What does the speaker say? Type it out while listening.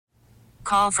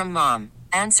Call from mom.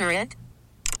 Answer it.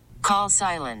 Call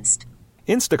silenced.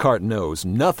 Instacart knows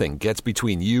nothing gets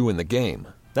between you and the game.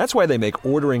 That's why they make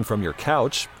ordering from your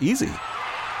couch easy.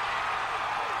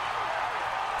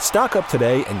 Stock up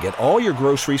today and get all your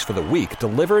groceries for the week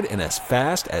delivered in as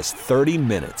fast as 30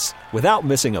 minutes without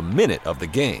missing a minute of the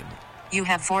game. You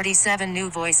have 47 new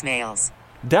voicemails.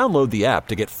 Download the app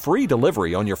to get free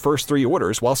delivery on your first 3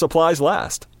 orders while supplies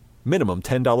last. Minimum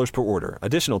 $10 per order.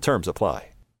 Additional terms apply.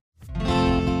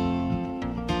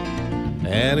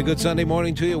 And a good Sunday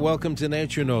morning to you. Welcome to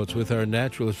Nature Notes with our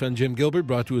naturalist friend Jim Gilbert,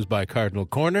 brought to us by Cardinal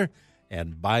Corner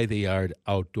and By the Yard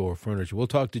Outdoor Furniture. We'll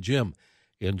talk to Jim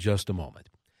in just a moment.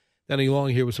 Danny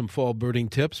Long here with some fall birding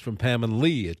tips from Pam and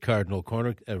Lee at Cardinal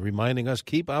Corner, reminding us,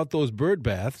 keep out those bird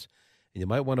baths, and you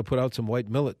might want to put out some white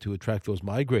millet to attract those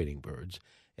migrating birds.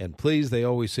 And please, they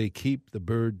always say, keep the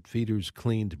bird feeders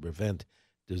clean to prevent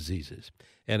diseases.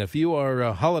 And if you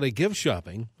are holiday gift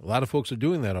shopping, a lot of folks are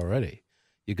doing that already,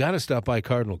 you got to stop by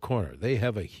Cardinal Corner. They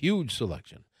have a huge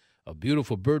selection of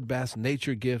beautiful bird baths,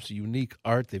 nature gifts, unique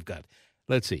art. They've got,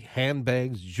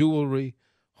 handbags, jewelry,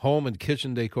 home and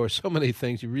kitchen decor, so many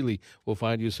things. You really will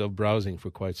find yourself browsing for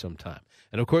quite some time.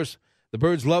 And, of course, the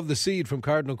birds love the seed from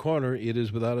Cardinal Corner. It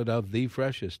is, without a doubt, the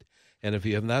freshest. And if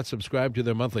you have not subscribed to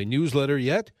their monthly newsletter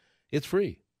yet, it's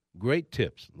free. Great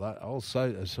tips, all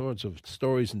sorts of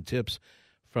stories and tips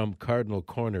from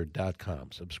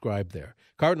CardinalCorner.com. Subscribe there.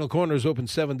 Cardinal Corner is open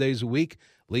 7 days a week.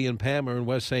 Lee and Pam are in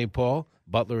West St. Paul,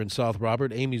 Butler and South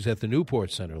Robert. Amy's at the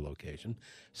Newport Center location.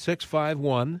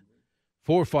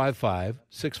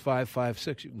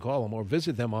 651-455-6556. You can call them or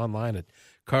visit them online at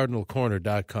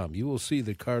CardinalCorner.com. You will see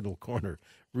that Cardinal Corner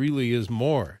really is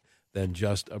more than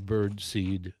just a bird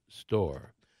seed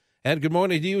store. And good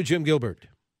morning to you, Jim Gilbert.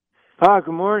 Good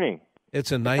morning.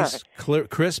 It's a nice,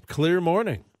 crisp, clear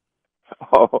morning.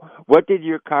 Oh, what did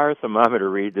your car thermometer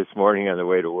read this morning on the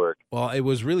way to work? Well, it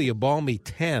was really a balmy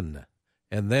 10.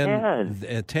 And then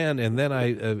 10, and then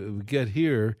I get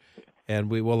here, and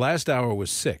last hour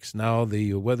was 6. Now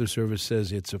the Weather Service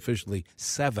says it's officially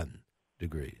 7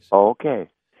 degrees. Okay.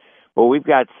 Well, we've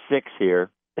got 6 here.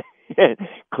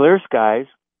 Clear skies,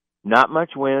 not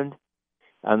much wind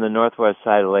on the northwest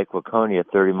side of Lake Waconia,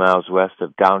 30 miles west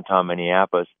of downtown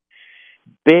Minneapolis.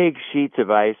 Big sheets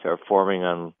of ice are forming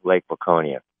on Lake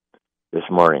Waconia this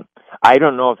morning. I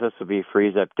don't know if this will be a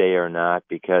freeze-up day or not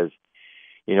because,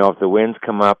 if the winds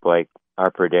come up like are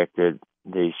predicted,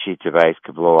 these sheets of ice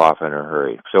could blow off in a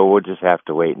hurry. So we'll just have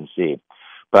to wait and see.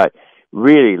 But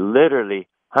really, literally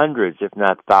hundreds, if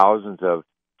not thousands of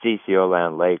CCO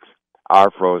land lakes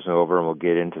are frozen over, and we'll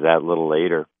get into that a little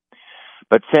later.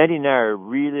 But Sandy and I are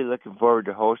really looking forward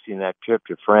to hosting that trip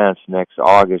to France next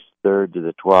August 3rd to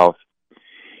the 12th.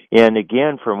 And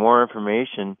again, for more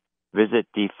information, visit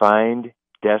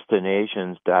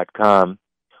defineddestinations.com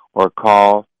or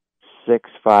call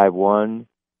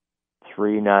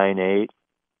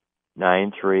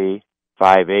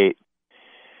 651-398-9358.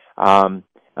 I'm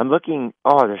looking,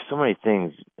 there's so many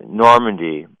things.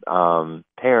 Normandy,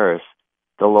 Paris,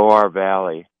 the Loire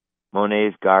Valley,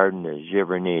 Monet's Garden,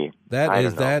 Giverny.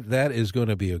 That is going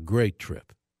to be a great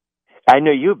trip. I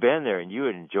know you've been there and you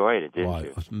enjoyed it, didn't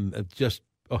you?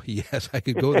 Yes, I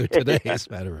could go there today, as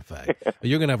a matter of fact.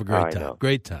 You're going to have a great time.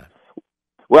 Great time.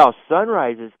 Well,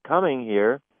 sunrise is coming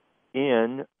here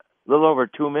in a little over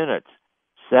 2 minutes.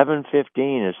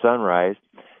 7:15 is sunrise.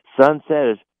 Sunset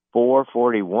is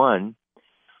 4:41.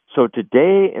 So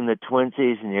today in the Twin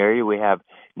Cities area, we have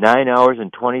 9 hours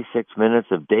and 26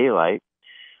 minutes of daylight.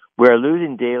 We're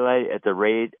losing daylight at the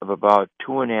rate of about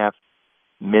 2.5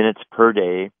 minutes per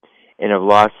day and have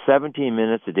lost 17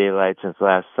 minutes of daylight since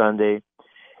last Sunday.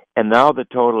 And now the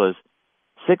total is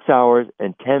 6 hours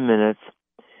and 10 minutes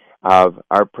of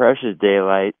our precious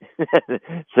daylight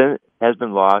has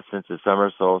been lost since the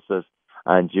summer solstice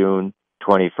on June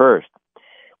 21st.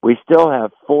 We still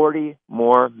have 40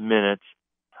 more minutes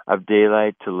of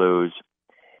daylight to lose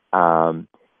until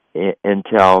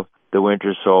the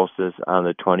winter solstice on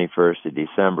the 21st of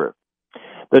December.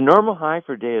 The normal high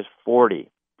for day is 40.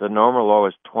 The normal low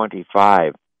is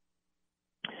 25.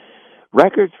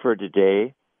 Records for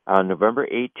today, on November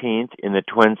 18th in the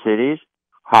Twin Cities,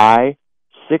 high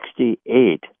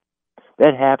 68.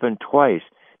 That happened twice,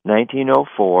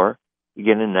 1904,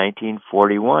 again in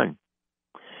 1941.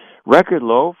 Record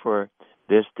low for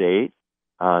this date,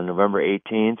 on November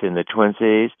 18th in the Twin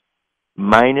Cities,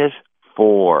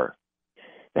 -4.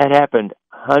 That happened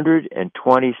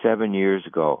 127 years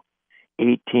ago,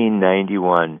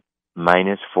 1891,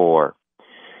 -4.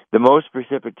 The most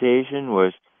precipitation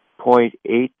was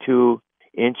 0.82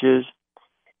 inches,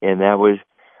 and that was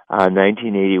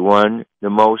 1981. The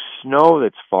most snow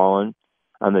that's fallen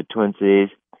on the Twin Cities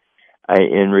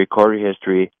in recorded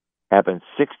history happened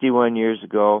 61 years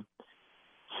ago.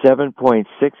 7.6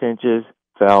 inches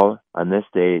fell on this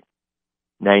date,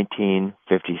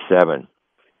 1957.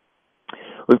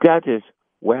 We've got this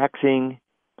waxing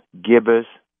gibbous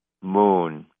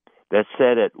moon that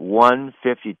set at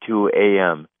 1:52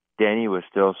 a.m. Danny was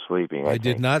still sleeping. I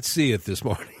did not see it this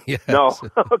morning. Yes. No,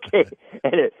 okay.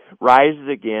 And it rises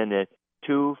again at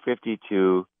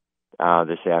 2:52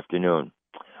 this afternoon.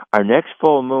 Our next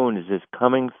full moon is this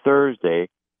coming Thursday,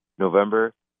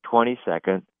 November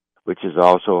 22nd, which is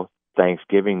also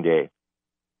Thanksgiving Day.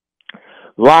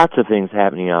 Lots of things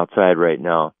happening outside right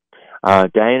now.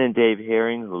 Diane and Dave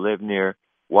Herring, who live near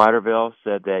Waterville,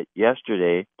 said that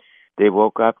yesterday they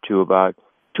woke up to about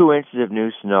 2 inches of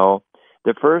new snow,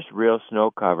 the first real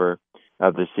snow cover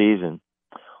of the season.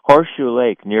 Horseshoe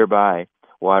Lake nearby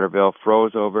Waterville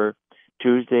froze over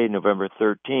Tuesday, November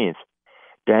 13th.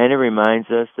 Diana reminds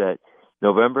us that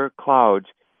November clouds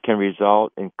can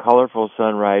result in colorful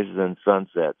sunrises and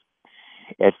sunsets.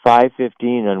 At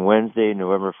 5:15 on Wednesday,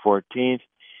 November 14th,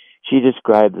 she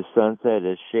described the sunset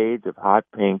as shades of hot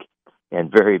pink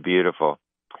and very beautiful.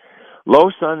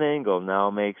 Low sun angle now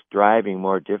makes driving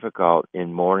more difficult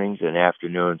in mornings and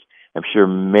afternoons. I'm sure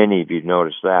many of you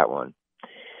noticed that one.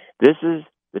 This is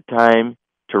the time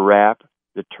to wrap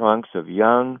the trunks of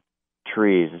young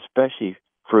trees, especially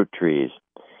fruit trees,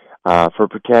 for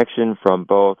protection from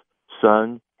both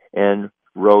sun and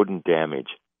rodent damage.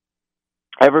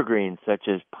 Evergreens such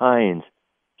as pines,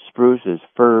 spruces,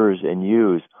 firs, and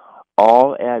yews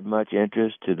all add much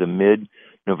interest to the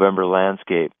mid-November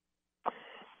landscape.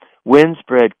 Wind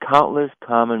spread countless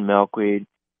common milkweed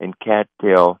and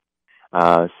cattail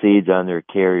seeds on their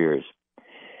carriers.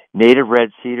 Native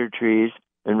red cedar trees,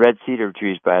 and red cedar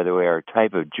trees, by the way, are a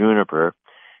type of juniper,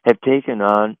 have taken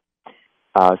on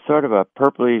sort of a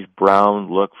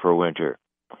purplish-brown look for winter.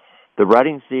 The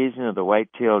rutting season of the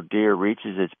white-tailed deer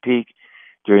reaches its peak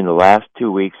during the last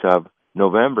 2 weeks of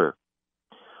November.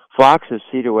 Flocks of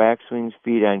cedar waxwings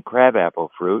feed on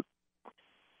crabapple fruit.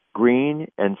 Green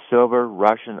and silver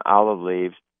Russian olive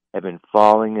leaves have been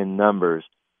falling in numbers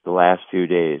the last few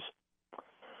days.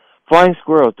 Flying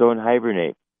squirrels don't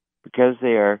hibernate. Because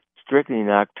they are strictly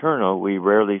nocturnal, we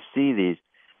rarely see these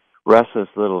restless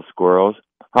little squirrels.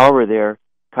 However, they're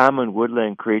common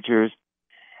woodland creatures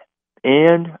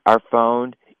and are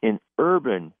found in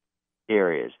urban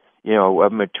areas,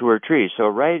 of mature trees. So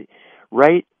right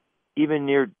even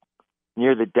near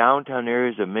the downtown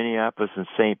areas of Minneapolis and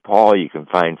St. Paul, you can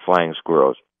find flying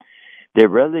squirrels. They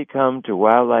readily come to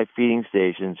wildlife feeding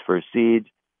stations for seeds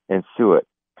and suet.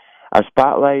 A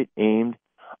spotlight aimed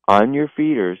on your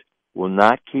feeders will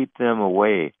not keep them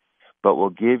away, but will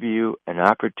give you an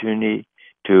opportunity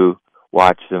to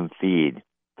watch them feed.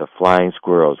 The flying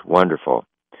squirrels, wonderful.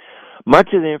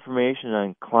 Much of the information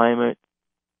on climate,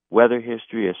 weather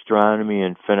history, astronomy,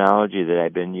 and phenology that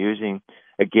I've been using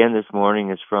again this morning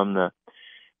is from the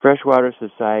Freshwater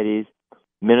Society's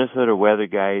Minnesota Weather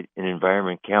Guide and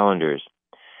Environment Calendars.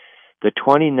 The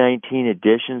 2019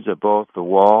 editions of both the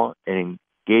wall and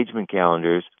engagement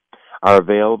calendars are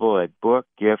available at book,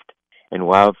 gift, and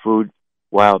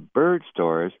wild bird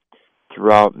stores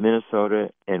throughout Minnesota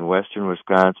and western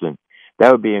Wisconsin.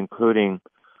 That would be including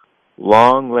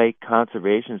Long Lake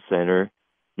Conservation Center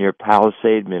near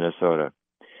Palisade, Minnesota.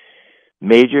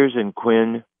 Majors and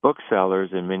Quinn booksellers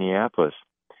in Minneapolis.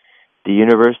 The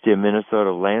University of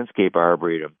Minnesota Landscape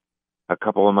Arboretum, a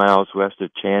couple of miles west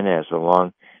of Chanhassen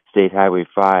along State Highway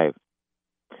 5.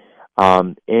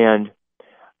 And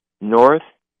North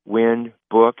Wind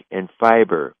Book and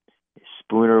Fiber,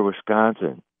 Spooner,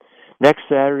 Wisconsin. Next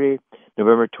Saturday,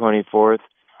 November 24th,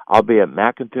 I'll be at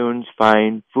McIntoon's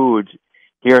Fine Foods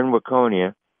here in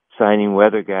Waconia, signing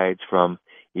weather guides from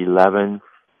 11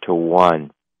 to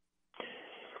 1.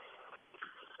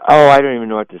 Oh, I don't even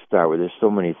know what to start with. There's so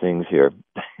many things here.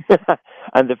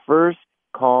 On the first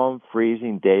calm,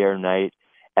 freezing day or night,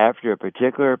 after a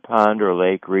particular pond or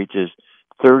lake reaches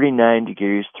 39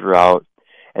 degrees throughout,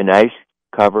 an ice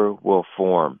cover will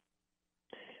form.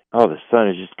 Oh, the sun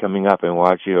is just coming up and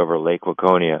watching over Lake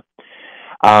Waconia.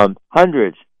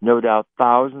 Hundreds, no doubt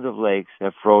thousands of lakes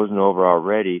have frozen over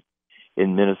already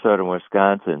in Minnesota and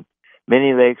Wisconsin.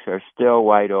 Many lakes are still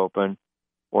wide open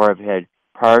or have had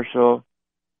partial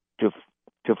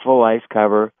to full ice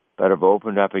cover but have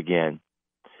opened up again.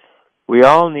 We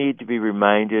all need to be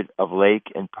reminded of lake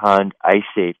and pond ice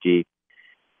safety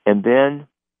and then,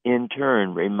 in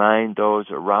turn, remind those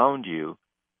around you,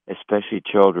 especially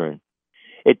children.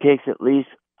 It takes at least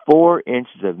 4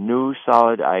 inches of new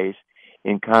solid ice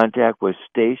in contact with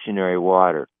stationary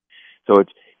water. So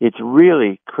it's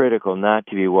really critical not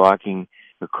to be walking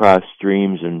across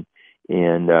streams and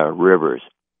rivers.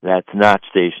 That's not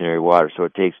stationary water. So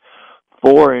it takes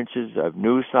 4 inches of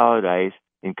new solid ice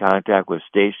in contact with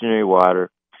stationary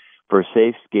water for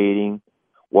safe skating,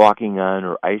 walking on,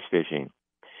 or ice fishing.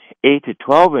 8 to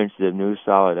 12 inches of new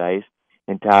solid ice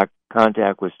in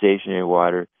contact with stationary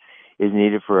water is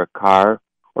needed for a car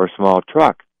or small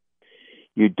truck.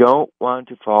 You don't want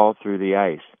to fall through the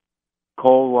ice.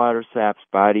 Cold water saps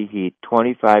body heat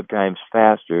 25 times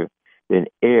faster than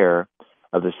air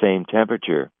of the same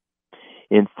temperature.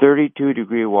 In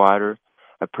 32-degree water,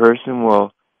 a person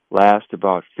will last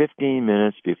about 15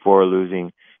 minutes before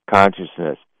losing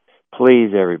consciousness.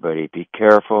 Please, everybody, be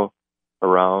careful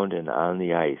around and on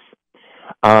the ice.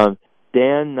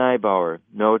 Dan Neibauer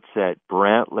notes that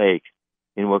Brant Lake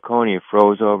in Waconia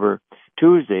froze over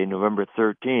Tuesday, November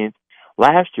 13th.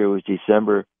 Last year was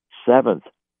December 7th.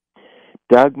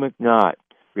 Doug McNaught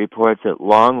reports that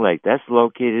Long Lake, that's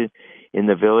located in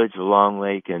the village of Long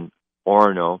Lake in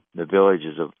Orono, the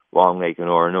villages of Long Lake and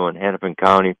Orono in Hennepin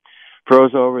County,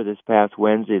 froze over this past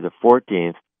Wednesday, the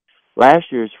 14th. Last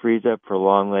year's freeze-up for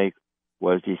Long Lake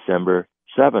was December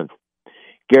 7th.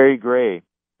 Gary Gray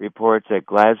reports that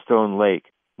Gladstone Lake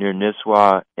near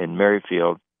Nisswa and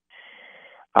Merrifield,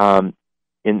 and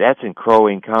that's in Crow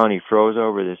Wing County, froze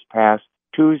over this past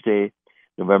Tuesday,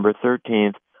 November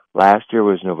 13th. Last year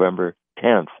was November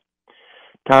 10th.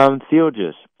 Tom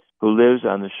Thielges, who lives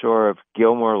on the shore of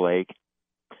Gilmore Lake,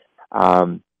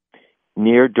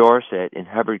 near Dorset in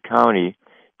Hubbard County,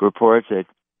 reports that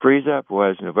freeze-up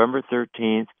was November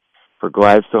 13th for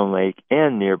Gladstone Lake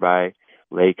and nearby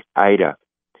Lake Ida.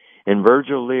 And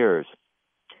Virgil Lears,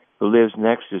 who lives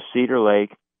next to Cedar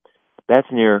Lake, that's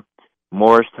near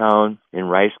Morristown in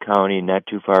Rice County, not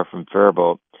too far from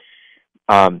Faribault.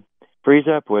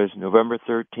 Freeze-up was November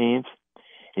 13th.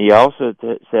 He also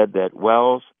said that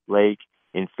Wells Lake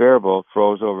in Faribault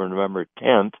froze over November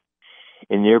 10th,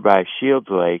 and nearby Shields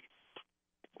Lake,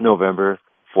 November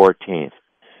 14th.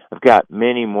 I've got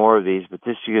many more of these, but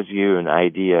this gives you an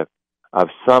idea of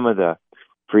some of the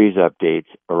freeze-up dates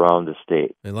around the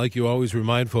state. And like you always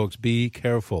remind folks, be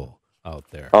careful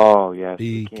out there. Oh, yes.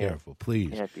 Be careful,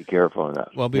 please. Can't be careful enough.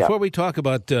 Well, before we talk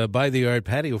about by-the-yard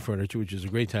patio furniture, which is a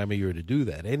great time of year to do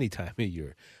that, any time of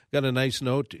year, got a nice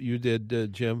note you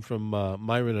did, Jim, from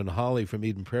Myron and Holly from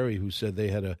Eden Prairie, who said they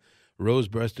had a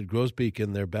rose-breasted grosbeak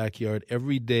in their backyard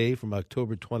every day from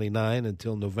October 29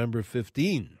 until November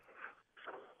 15.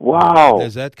 Wow.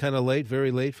 Is that kind of late,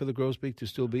 very late for the grosbeak to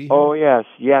still be here? Oh, yes.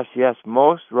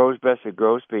 Most rose-breasted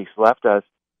grosbeaks left us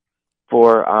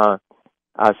for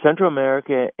Central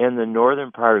America and the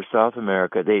northern part of South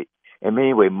America.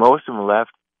 Anyway, most of them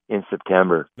left in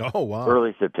September. Oh, wow.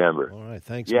 Early September. All right.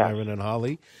 Thanks, Myron and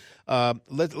Holly.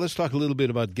 Let's talk a little bit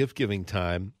about gift-giving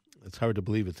time. It's hard to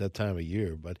believe it's that time of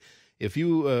year, but if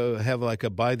you have like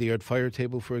a by-the-yard fire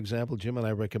table, for example, Jim and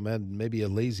I recommend maybe a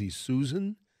Lazy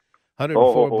Susan,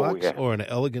 $104, yeah. Or an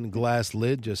elegant glass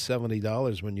lid, just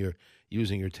 $70 when you're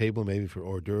using your table maybe for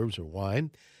hors d'oeuvres or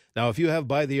wine. Now, if you have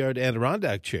by-the-yard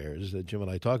Adirondack chairs, Jim and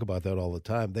I talk about that all the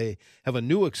time, they have a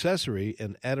new accessory,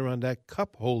 an Adirondack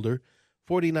cup holder,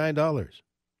 $49.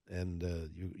 And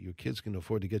your kids can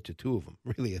afford to get you 2 of them,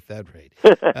 really, at that rate.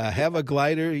 Have a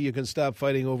glider. You can stop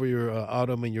fighting over your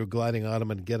ottoman, your gliding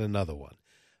ottoman, and get another one.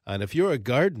 And if you're a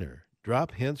gardener,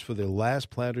 drop hints for the last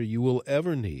planter you will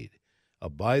ever need, a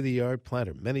by-the-yard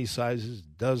planter, many sizes,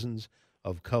 dozens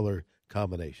of color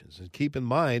combinations. And keep in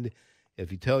mind,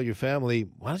 if you tell your family,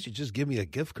 why don't you just give me a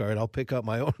gift card, I'll pick up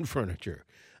my own furniture.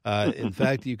 In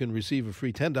fact, you can receive a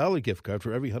free $10 gift card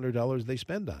for every $100 they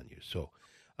spend on you. So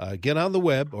get on the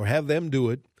web or have them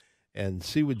do it and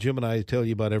see what Jim and I tell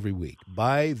you about every week.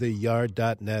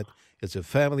 Buytheyard.net. It's a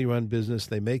family-run business.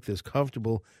 They make this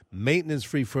comfortable,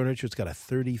 maintenance-free furniture. It's got a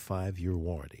 35-year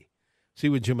warranty. See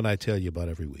what Jim and I tell you about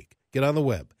every week. Get on the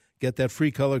web. Get that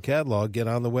free color catalog. Get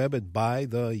on the web at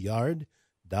buytheyard.net.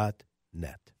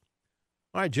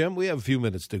 All right, Jim, we have a few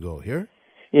minutes to go here.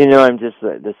 I'm just,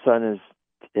 the sun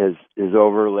is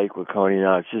over Lake Waconia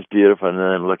now. It's just beautiful. And then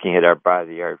I'm looking at our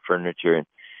by-the-yard furniture, and,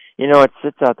 it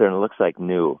sits out there and it looks like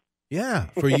new. Yeah,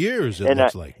 for years it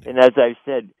looks like new. And as I've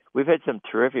said, we've had some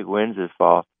terrific winds this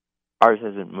fall. Ours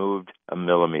hasn't moved a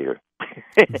millimeter.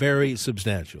 Very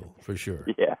substantial, for sure.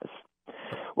 Yes.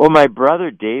 Well, my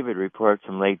brother David reports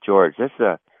from Lake George. This is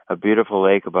a beautiful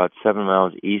lake about 7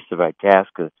 miles east of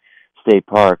Itasca State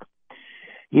Park.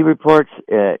 He reports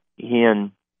he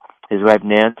and his wife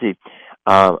Nancy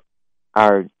are,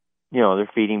 they're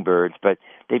feeding birds, but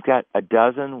they've got a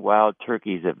dozen wild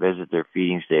turkeys that visit their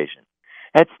feeding station.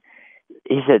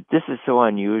 he said this is so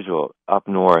unusual up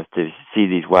north to see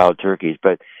these wild turkeys,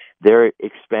 but they're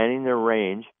expanding their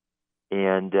range,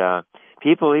 and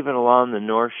people even along the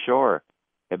North Shore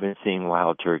have been seeing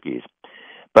wild turkeys.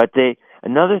 But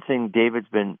another thing David's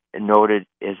been noted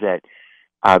is that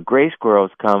gray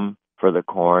squirrels come for the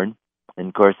corn, and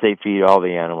of course they feed all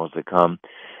the animals that come.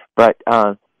 But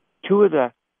two of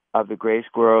the gray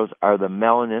squirrels are the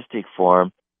melanistic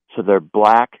form, so they're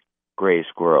black gray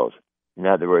squirrels. In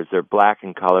other words, they're black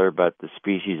in color, but the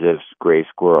species is gray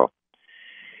squirrel.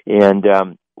 And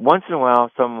once in a while,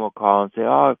 someone will call and say,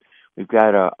 "Oh, we've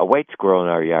got a white squirrel in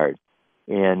our yard."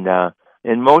 And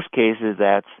in most cases,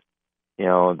 that's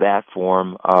that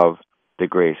form of the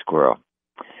gray squirrel.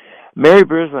 Mary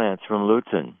Brislance from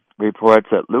Lutsen reports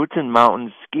that Lutsen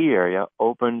Mountain ski area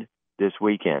opened this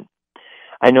weekend.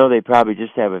 I know they probably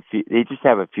just have a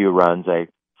few runs. I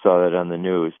saw that on the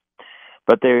news.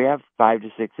 But they have 5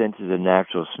 to 6 inches of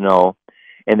natural snow,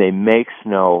 and they make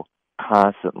snow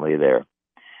constantly there.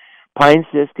 Pine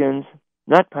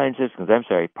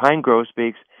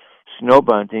grosbeaks, snow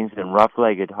buntings, and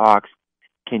rough-legged hawks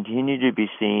continue to be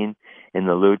seen in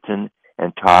the Lutsen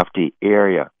and Tofte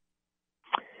area.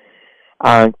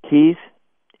 Keith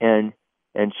and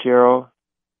Cheryl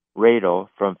Radel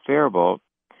from Faribault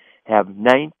have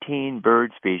 19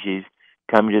 bird species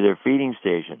coming to their feeding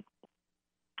station,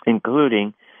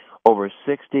 including over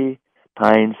 60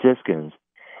 pine siskins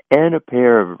and a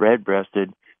pair of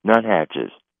red-breasted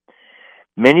nuthatches.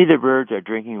 Many of the birds are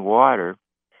drinking water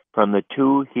from the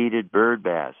 2 heated bird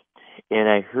baths. And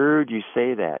I heard you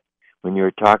say that when you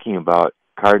were talking about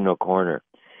Cardinal Corner,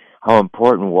 how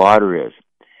important water is.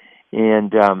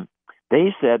 And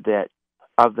they said that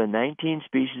of the 19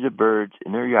 species of birds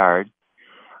in their yard,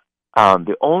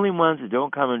 the only ones that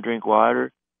don't come and drink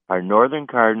water are northern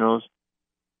cardinals,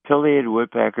 pileated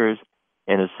woodpeckers,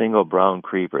 and a single brown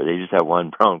creeper. They just have one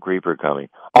brown creeper coming.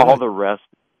 All the rest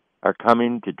are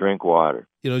coming to drink water.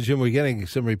 Jim, we're getting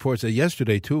some reports that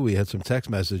yesterday, too, we had some text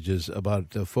messages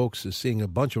about folks seeing a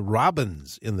bunch of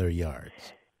robins in their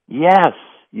yards. Yes.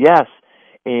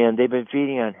 And they've been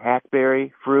feeding on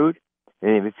hackberry fruit,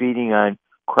 and they've been feeding on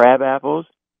crab apples.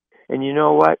 And you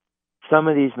know what? Some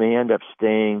of these may end up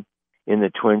staying in the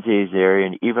Twin Cities area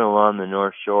and even along the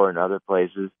North Shore and other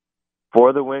places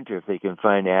for the winter if they can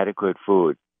find adequate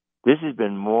food. This has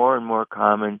been more and more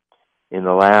common in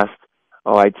the last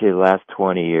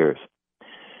 20 years.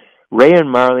 Ray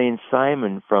and Marlene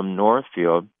Simon from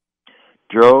Northfield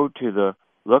drove to the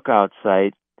lookout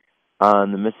site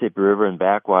on the Mississippi River and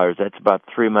backwaters. That's about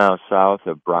 3 miles south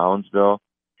of Brownsville.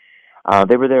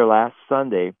 They were there last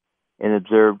Sunday and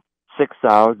observed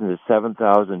 6,000 to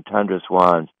 7,000 tundra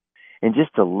swans. And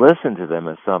just to listen to them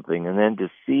is something, and then to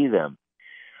see them.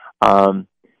 And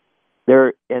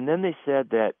then they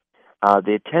said that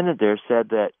the attendant there said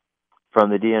that from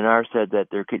the DNR said that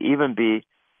there could even be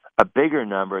a bigger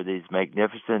number of these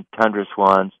magnificent tundra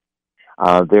swans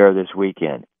there this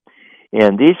weekend.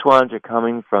 And these swans are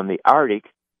coming from the Arctic,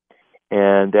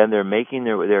 and then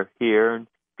they're here and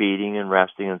feeding and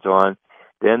resting and so on.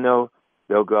 Then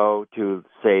they'll go to,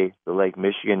 say, the Lake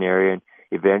Michigan area and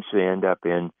eventually end up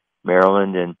in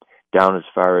Maryland and down as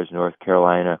far as North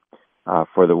Carolina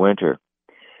for the winter.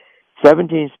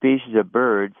 17 species of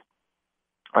birds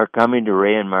are coming to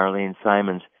Ray and Marlene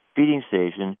Simon's feeding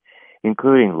station,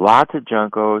 including lots of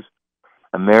juncos,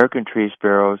 American tree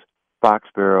sparrows, fox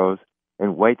sparrows,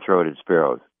 and white-throated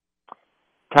sparrows.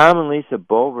 Tom and Lisa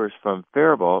Bovers from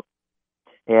Faribault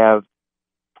have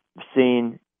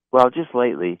seen, just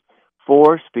lately,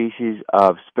 4 species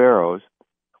of sparrows,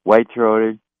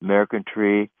 white-throated, American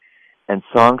tree, and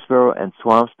song sparrow and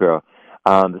swamp sparrow.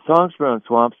 The song sparrow and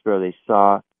swamp sparrow they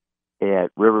saw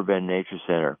at Riverbend Nature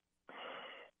Center.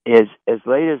 As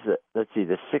late as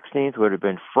the 16th would have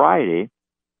been Friday.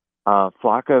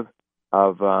 Flock of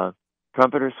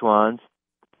trumpeter swans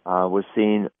was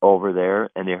seen over there,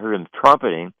 and they heard them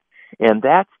trumpeting, and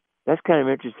that's kind of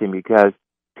interesting because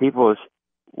people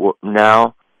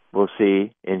now will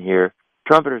see and hear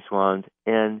trumpeter swans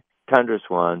and tundra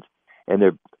swans, and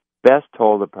they're best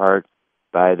told apart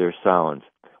by their sounds.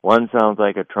 One sounds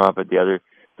like a trumpet, the other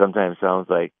sometimes sounds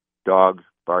like dogs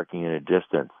barking in a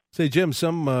distance. Say, Jim,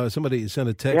 somebody sent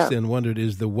a text in and wondered,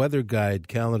 is the weather guide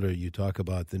calendar you talk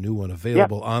about, the new one,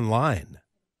 available online?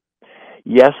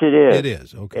 Yes, it is. It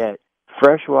is, okay. At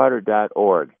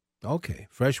freshwater.org. Okay,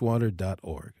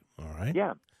 freshwater.org. All right.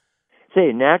 Yeah.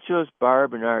 Say, naturalist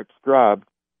Barb and Art Strub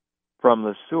from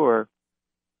Le Sueur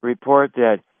report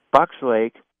that Bucks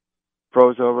Lake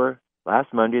froze over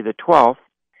last Monday, the 12th,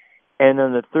 and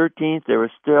on the 13th, there was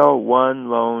still one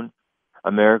lone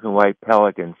American white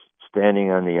pelican standing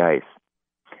on the ice.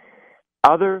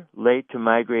 Other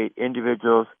late-to-migrate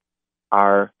individuals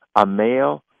are a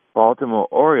male Baltimore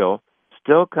Oriole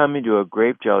still coming to a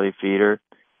grape jelly feeder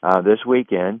this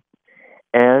weekend,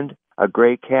 and a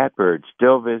gray catbird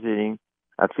still visiting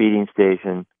a feeding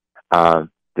station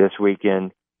this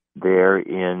weekend there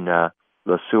in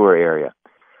Le Sueur area.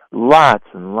 Lots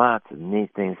and lots of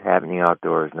neat things happening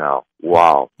outdoors now.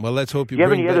 Wow. Well, let's hope Do you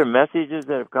have any other messages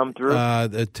that have come through?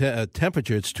 The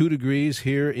temperature, it's 2 degrees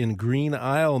here in Green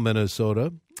Isle,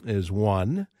 Minnesota, is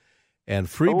 1. And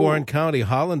Freeborn County,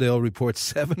 Hollandale, reports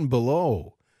 7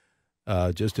 below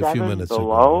just a few minutes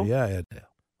below? ago. Yeah.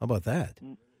 How about that?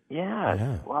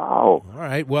 Yeah. Wow. All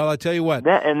right. Well, I'll tell you what.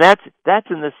 That's in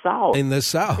the south. In the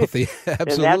south, yeah,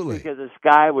 absolutely. And that's because the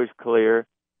sky was clear,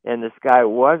 and the sky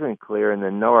wasn't clear in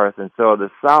the north, and so the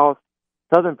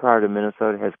southern part of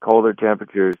Minnesota has colder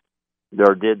temperatures,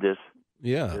 or did this.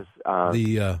 Yeah.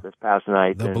 This past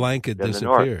night. The blanket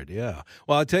disappeared. Yeah.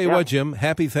 Well, I'll tell you what, Jim.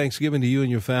 Happy Thanksgiving to you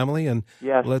and your family, and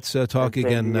let's talk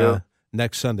again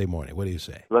next Sunday morning. What do you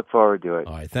say? Look forward to it.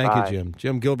 All right. Thank you, Jim.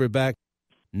 Jim Gilbert back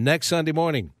next Sunday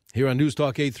morning here on News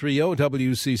Talk 830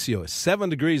 WCCO. 7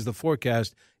 degrees. The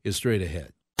forecast is straight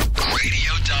ahead.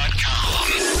 Radio.com.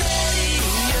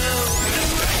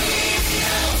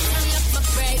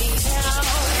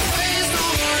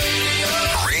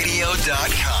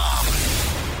 Radio.com.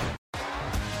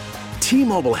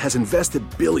 T-Mobile has invested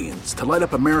billions to light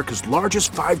up America's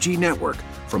largest 5G network,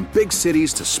 from big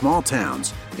cities to small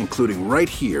towns, including right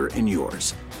here in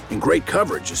yours. And great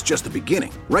coverage is just the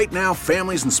beginning. Right now,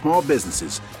 families and small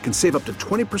businesses can save up to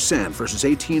 20% versus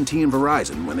AT&T and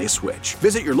Verizon when they switch.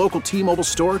 Visit your local T-Mobile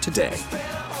store today.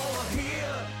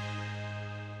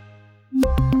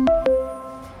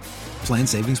 Plan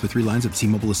savings with 3 lines of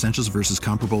T-Mobile Essentials versus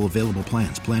comparable available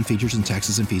plans. Plan features and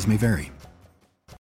taxes and fees may vary.